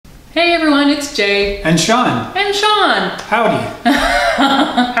Hey everyone, it's Jay. And Sean. And Sean. Howdy.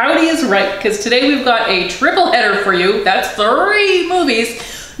 Howdy is right, because today we've got a triple header for you. That's 3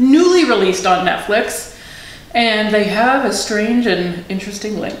 movies newly released on Netflix. And they have a strange and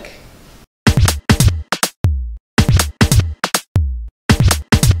interesting link.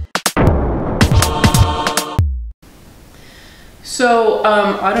 So,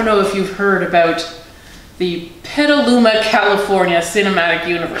 I don't know if you've heard about the Petaluma California Cinematic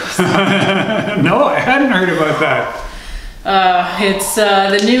Universe. No, I hadn't heard about that. It's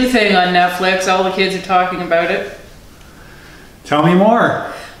the new thing on Netflix. All the kids are talking about it. Tell me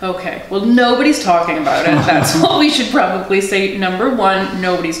more. Okay, well, nobody's talking about it. That's what we should probably say. Number 1,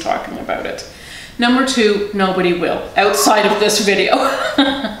 nobody's talking about it. Number 2, nobody will, outside of this video.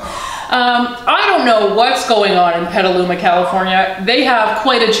 I don't know what's going on in Petaluma, California. They have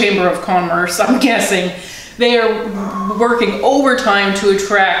quite a chamber of commerce, I'm guessing. They are working overtime to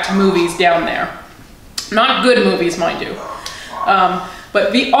attract movies down there. Not good movies, mind you.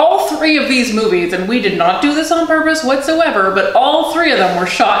 But all 3 of these movies, and we did not do this on purpose whatsoever, but all 3 of them were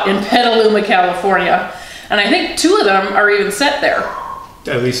shot in Petaluma, California. And I think 2 of them are even set there.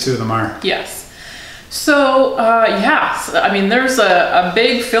 At least 2 of them are. Yes. So, yeah, I mean, there's a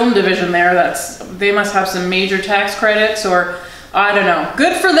big film division there they must have some major tax credits, or I don't know.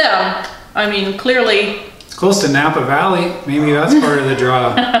 Good for them. I mean, clearly. It's close to Napa Valley. Maybe that's part of the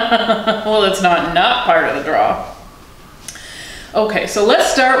draw. Well, it's not part of the draw. Okay, so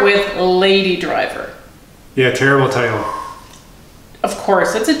let's start with Lady Driver. Yeah, terrible title. Of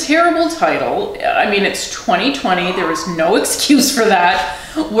course, it's a terrible title. I mean, it's 2020. There is no excuse for that.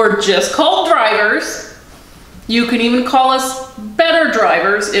 We're just called drivers. You can even call us better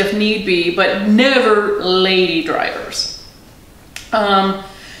drivers if need be, but never lady drivers.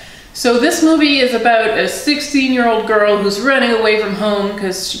 So this movie is about a 16-year-old girl who's running away from home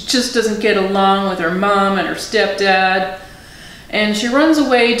because she just doesn't get along with her mom and her stepdad. And she runs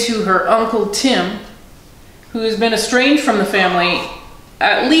away to her Uncle Tim, who's been estranged from the family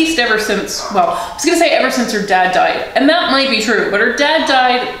at least ever since, well, I was going to say ever since her dad died. And that might be true, but her dad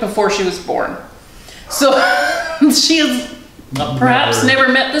died before she was born. So she has perhaps never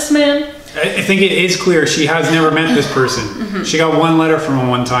met this man. I think it is clear she has never met this person. Mm-hmm. She got 1 letter from him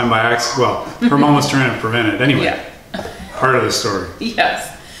one time by accident. Well, her mom was trying to prevent it. Anyway, yeah. Part of the story.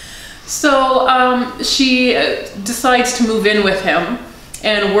 Yes. So she decides to move in with him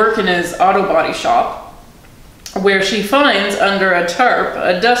and work in his auto body shop, where she finds under a tarp,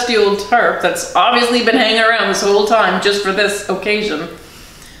 a dusty old tarp that's obviously been hanging around this whole time just for this occasion,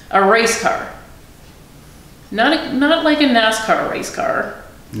 a race car. Not like a NASCAR race car.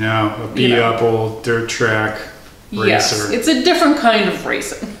 No, a beat-up old dirt track racer. Yes, it's a different kind of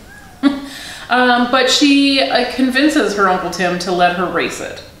racing. But she convinces her Uncle Tim to let her race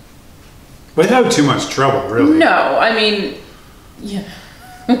it. Without too much trouble, really. No, I mean, yeah.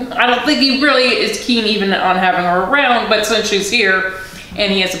 I don't think he really is keen even on having her around, but since she's here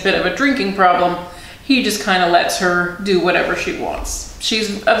and he has a bit of a drinking problem, he just kind of lets her do whatever she wants.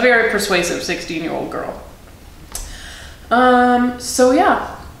 She's a very persuasive 16-year-old girl. So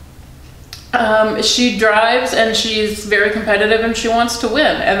yeah. She drives and she's very competitive and she wants to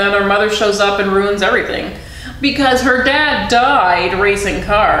win. And then her mother shows up and ruins everything. Because her dad died racing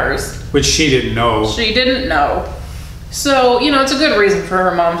cars. Which she didn't know. She didn't know. So, you know, it's a good reason for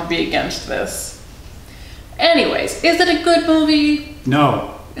her mom to be against this. Anyways, is it a good movie?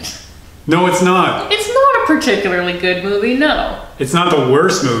 No. No, it's not. It's not a particularly good movie, no. It's not the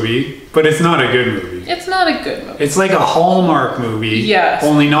worst movie, but it's not a good movie. It's not a good movie. It's like a Hallmark movie. Yes.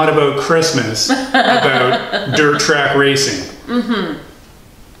 Only not about Christmas, about dirt track racing. Mm-hmm.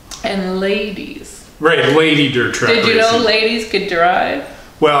 And ladies. Right, lady dirt track racing. Did you know ladies could drive?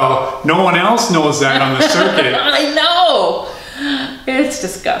 Well, no one else knows that on the circuit. I know! It's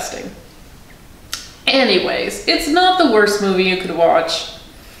disgusting. Anyways, it's not the worst movie you could watch.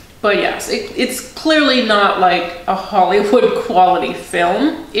 But yes, it's clearly not like a Hollywood quality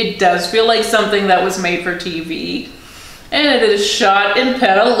film. It does feel like something that was made for TV. And it is shot in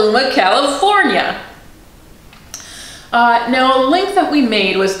Petaluma, California. Now, a link that we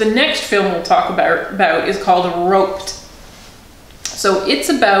made was the next film we'll talk about is called Roped. So it's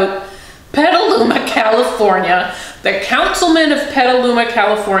about Petaluma, California. The councilman of Petaluma,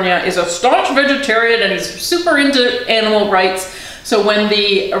 California is a staunch vegetarian and he's super into animal rights. So when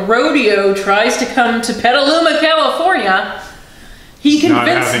the rodeo tries to come to Petaluma, California, he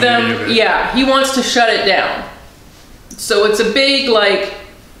convinced them, yeah, he wants to shut it down. So it's a big, like,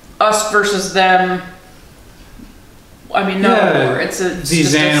 us versus them. I mean, no, it's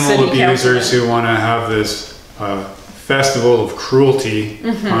these animal abusers who want to have this festival of cruelty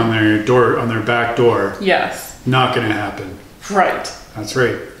on their back door. Yes. Not going to happen. Right. That's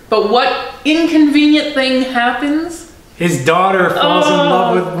right. But what inconvenient thing happens? His daughter falls in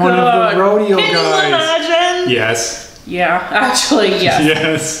love with one of the rodeo guys. Can you imagine? Yes. Yeah, actually, yes.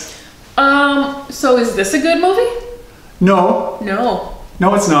 Yes. So is this a good movie? No. No.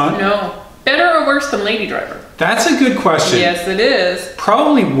 No, it's not. No. Better or worse than Lady Driver? That's a good question. Yes, it is.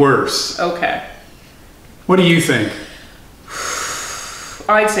 Probably worse. Okay. What do you think?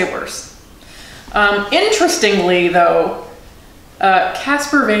 I'd say worse. Interestingly, though,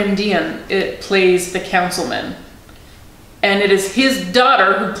 Casper Van Dien plays the councilman, and it is his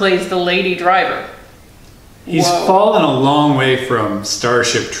daughter who plays the lady driver. He's fallen a long way from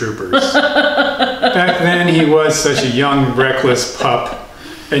Starship Troopers. Back then, he was such a young, reckless pup,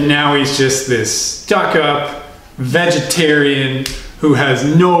 and now he's just this stuck-up vegetarian who has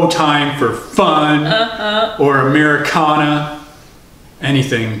no time for fun or Americana,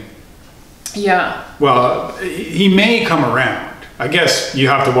 anything. Yeah. Well, he may come around. I guess you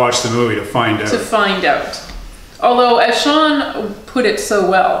have to watch the movie to find out. To find out. Although, as Sean put it so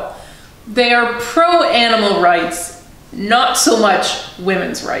well, they are pro-animal rights, not so much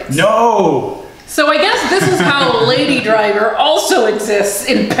women's rights. No! So I guess this is how Lady Driver also exists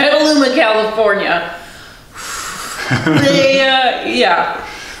in Petaluma, California. Yeah.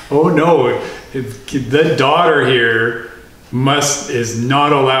 Oh no, the daughter here is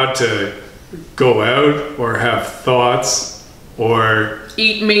not allowed to go out or have thoughts or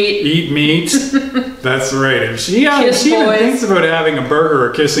eat meat. That's right. If she even thinks about having a burger or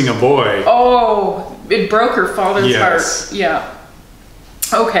kissing a boy. Oh, it broke her father's heart. Yeah.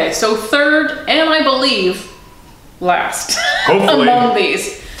 Okay, so third, and I believe last Hopefully. among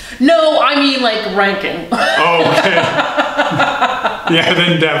these. No, I mean like ranking. Oh, okay. Yeah,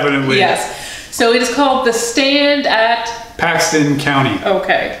 then definitely. Yes. So it is called the Stand at Paxton County.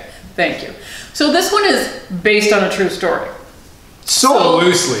 Okay, thank you. So this one is based on a true story. So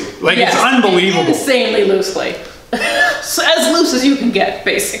loosely. Like, yes, it's unbelievable. Insanely loosely. So as loose as you can get,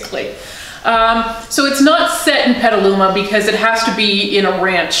 basically. So it's not set in Petaluma because it has to be in a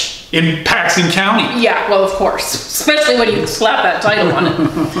ranch. In Paxton County. Yeah, well, of course. Especially when you slap that title on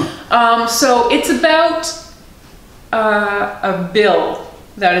it. So it's about a bill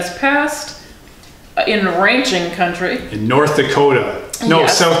that is passed in ranching country. In North Dakota. No,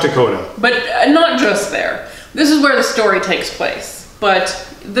 yes. South Dakota. But not just there. This is where the story takes place.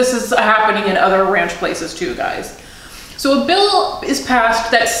 But this is happening in other ranch places too, guys. So a bill is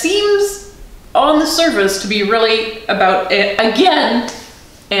passed that seems on the surface to be really about, again,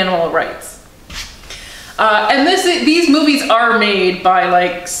 animal rights. And these movies are made by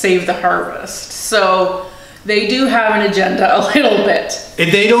like Save the Harvest. So they do have an agenda a little bit.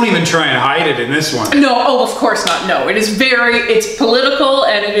 They don't even try and hide it in this one. No, oh, of course not. No, it's political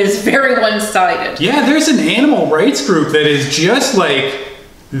and it is very one-sided. Yeah, there's an animal rights group that is just like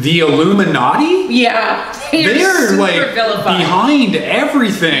the Illuminati. Yeah, they're like vilified. Behind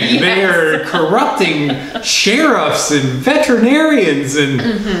everything. Yes. They are corrupting sheriffs and veterinarians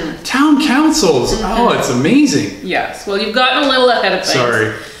and town councils. Oh, it's amazing. Yes, well, you've gotten a little ahead of things.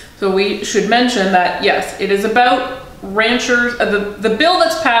 Sorry. So we should mention that, yes, it is about ranchers. The bill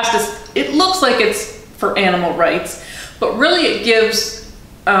that's passed, it looks like it's for animal rights, but really it gives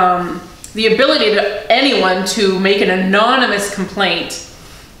the ability to anyone to make an anonymous complaint,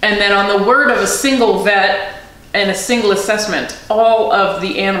 and then on the word of a single vet and a single assessment, all of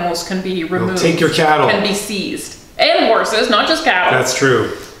the animals can be removed. They'll take your cattle. Can be seized. And horses, not just cattle. That's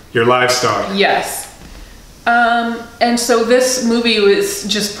true. Your livestock. Yes. And so this movie was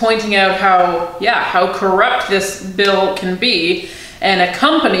just pointing out how corrupt this bill can be, and a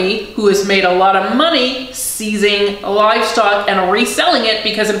company who has made a lot of money seizing livestock and reselling it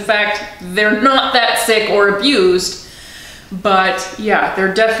because in fact they're not that sick or abused, but yeah,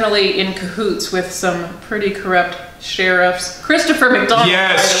 they're definitely in cahoots with some pretty corrupt sheriffs. Christopher McDonald.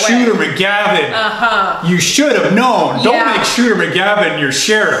 Yes, by the way. Shooter McGavin. You should have known. Don't make Shooter McGavin your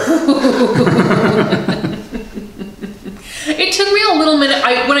sheriff. It took me a little minute.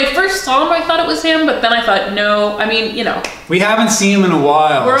 When I first saw him, I thought it was him, but then I thought, no. I mean, you know. We haven't seen him in a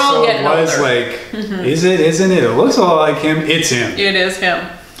while. We're all getting older. So it was like, is it, isn't it? It looks a lot like him. It's him. It is him.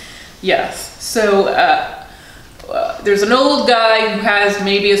 Yes. So there's an old guy who has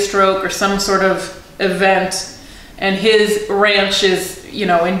maybe a stroke or some sort of event, and his ranch is, you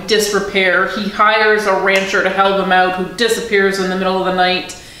know, in disrepair. He hires a rancher to help him out who disappears in the middle of the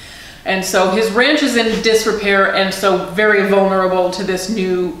night. And so his ranch is in disrepair and so very vulnerable to this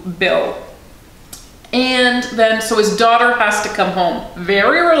new bill. And then, so his daughter has to come home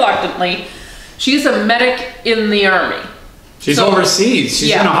very reluctantly. She's a medic in the army. She's overseas.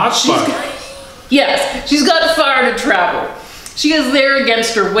 She's in a hotspot. Yes, she's got far to travel. She is there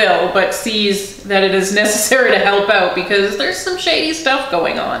against her will, but sees that it is necessary to help out because there's some shady stuff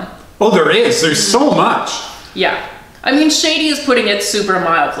going on. Oh, there is. There's so much. Yeah. I mean, shady is putting it super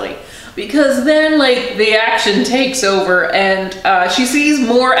mildly. Because then, like, the action takes over and she sees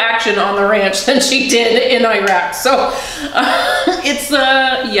more action on the ranch than she did in Iraq. So, it's,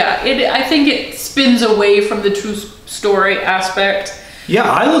 I think it spins away from the true story aspect. Yeah,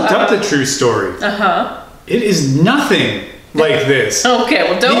 I looked up the true story. Uh-huh. It is nothing like this. Okay,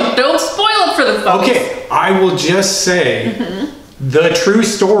 well, don't spoil it for the folks. Okay, I will just say the true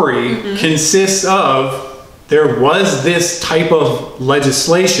story consists of there was this type of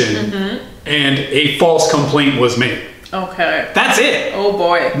legislation and a false complaint was made. Okay. That's it. Oh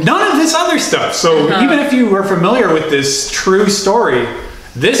boy. None of this other stuff. So even if you were familiar with this true story,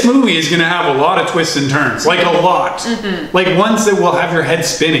 this movie is going to have a lot of twists and turns. Like a lot. Like ones that will have your head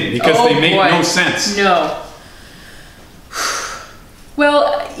spinning because they make no sense. No.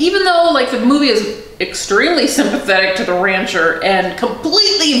 Well, even though like the movie is extremely sympathetic to the rancher and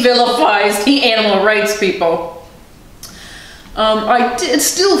completely vilifies the animal rights people, I did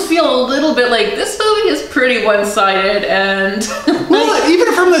still feel a little bit like this movie is pretty one-sided and well,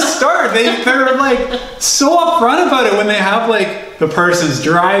 even from the start they're like so upfront about it when they have like the person's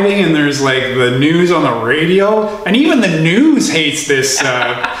driving and there's like the news on the radio, and even the news hates this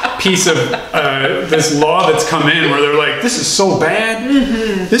piece of this law that's come in where they're like, this is so bad,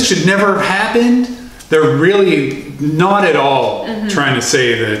 this should never have happened. They're really not at all trying to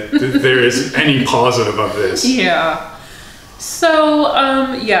say that there is any positive of this. Yeah. So,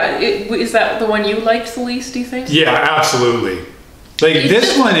 is that the one you liked the least, do you think? Yeah, absolutely. Like,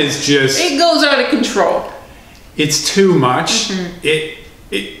 this one is just... It goes out of control. It's too much.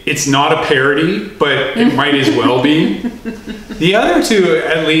 It's not a parody, but it might as well be. The other two,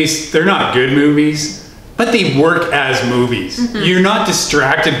 at least, they're not good movies, but they work as movies. You're not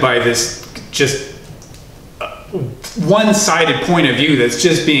distracted by this just one-sided point of view that's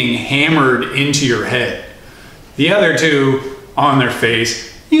just being hammered into your head. The other two, on their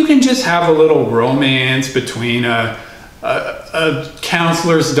face, you can just have a little romance between a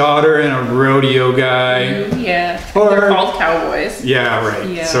counselor's daughter and a rodeo guy. Yeah, or they're called cowboys. Yeah, right.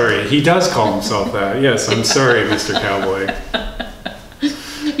 Yeah. Sorry, he does call himself that. Yes, I'm sorry, Mr. Cowboy.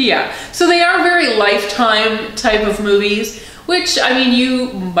 Yeah, so they are very Lifetime type of movies, which, I mean,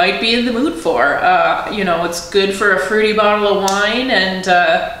 you might be in the mood for. You know, it's good for a fruity bottle of wine and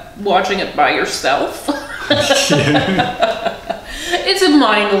watching it by yourself. It's a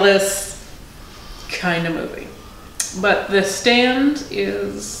mindless kind of movie. But The Stand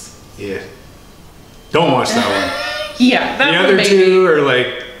is... Yeah. Don't watch that one. Yeah, that the other two are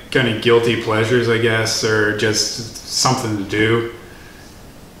like kind of guilty pleasures, I guess, or just something to do.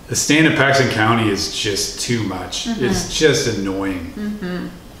 The Stand At Paxton County is just too much. It's just annoying.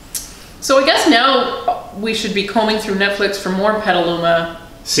 So I guess now we should be combing through Netflix for more Petaluma.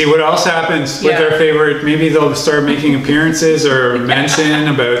 See what else happens with their favorite. Maybe they'll start making appearances or mention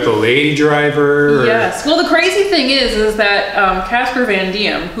about the lady driver. Yes. Well, the crazy thing is that Casper Van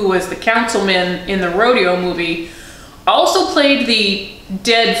Diem, who was the councilman in the rodeo movie, also played the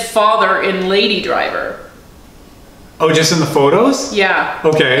dead father in Lady Driver. Oh, just in the photos? Yeah.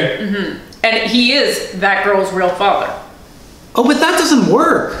 Okay. And he is that girl's real father. Oh, but that doesn't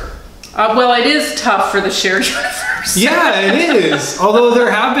work. Well, it is tough for the shared universe. Yeah, it is. Although there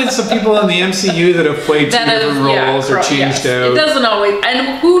have been some people in the MCU that have played two different roles or changed out. It doesn't always,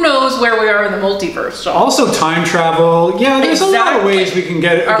 and who knows where we are in the multiverse. So. Also time travel. Yeah, there's a lot of ways we can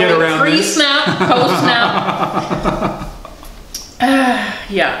get around this. Pre-snap, post-snap.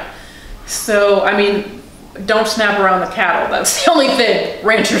 Yeah. So, I mean, don't snap around the cattle. That's the only thing.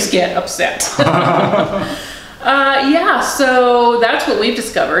 Ranchers get upset. Yeah, so that's what we've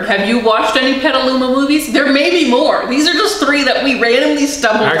discovered. Have you watched any Petaluma movies? There may be more. These are just three that we randomly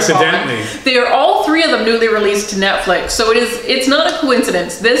stumbled accidentally upon. They are all three of them newly released to Netflix, so it's not a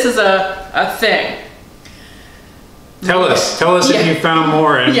coincidence. This is a thing. Tell us if you found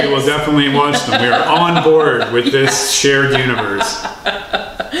more, and we will definitely watch them. We are on board with this shared universe.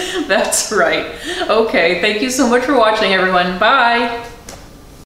 That's right. Okay, thank you so much for watching, everyone. Bye.